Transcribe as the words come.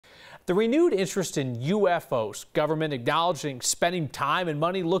The renewed interest in UFOs, government acknowledging spending time and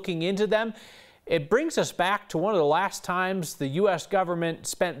money looking into them, it brings us back to one of the last times the U.S. government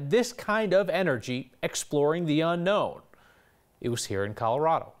spent this kind of energy exploring the unknown. It was here in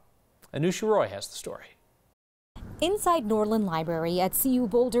Colorado. Anusha Roy has the story. Inside Norland Library at CU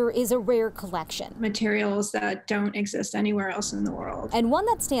Boulder is a rare collection. Materials that don't exist anywhere else in the world. And one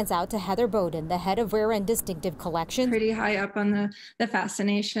that stands out to Heather Bowden, the head of Rare and Distinctive Collections. Pretty high up on the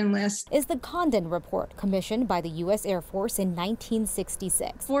fascination list. Is the Condon Report, commissioned by the U.S. Air Force in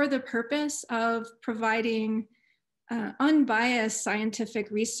 1966. For the purpose of providing unbiased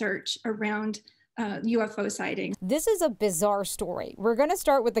scientific research around UFO sightings. This is a bizarre story. We're going to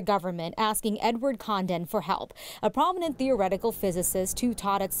start with the government asking Edward Condon for help, a prominent theoretical physicist who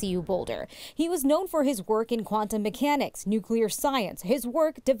taught at CU Boulder. He was known for his work in quantum mechanics, nuclear science, his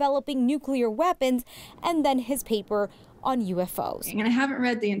work developing nuclear weapons, and then his paper on UFOs. And I haven't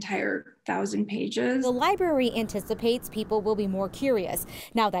read the entire 1,000 pages. The library anticipates people will be more curious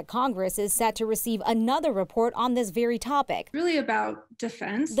now that Congress is set to receive another report on this very topic. Really about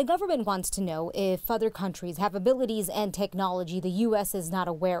defense. The government wants to know if other countries have abilities and technology the U.S. is not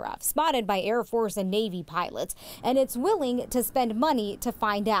aware of, spotted by Air Force and Navy pilots, and it's willing to spend money to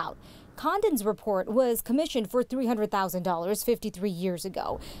find out. Condon's report was commissioned for $300,000 53 years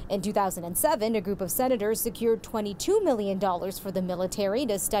ago. In 2007, a group of senators secured $22 million for the military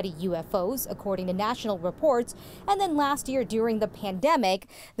to study UFOs, according to national reports. And then last year, during the pandemic,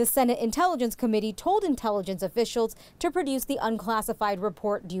 the Senate Intelligence Committee told intelligence officials to produce the unclassified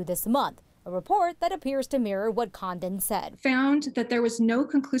report due this month. A report that appears to mirror what Condon said. Found that there was no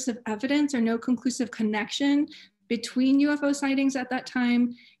conclusive evidence or no conclusive connection between UFO sightings at that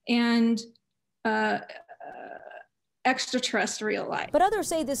time and extraterrestrial life. But others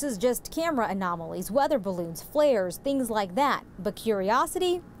say this is just camera anomalies, weather balloons, flares, things like that. But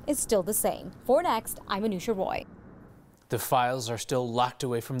curiosity is still the same. For Next, I'm Anusha Roy. The files are still locked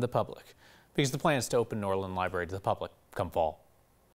away from the public because the plan is to open Norland Library to the public come fall.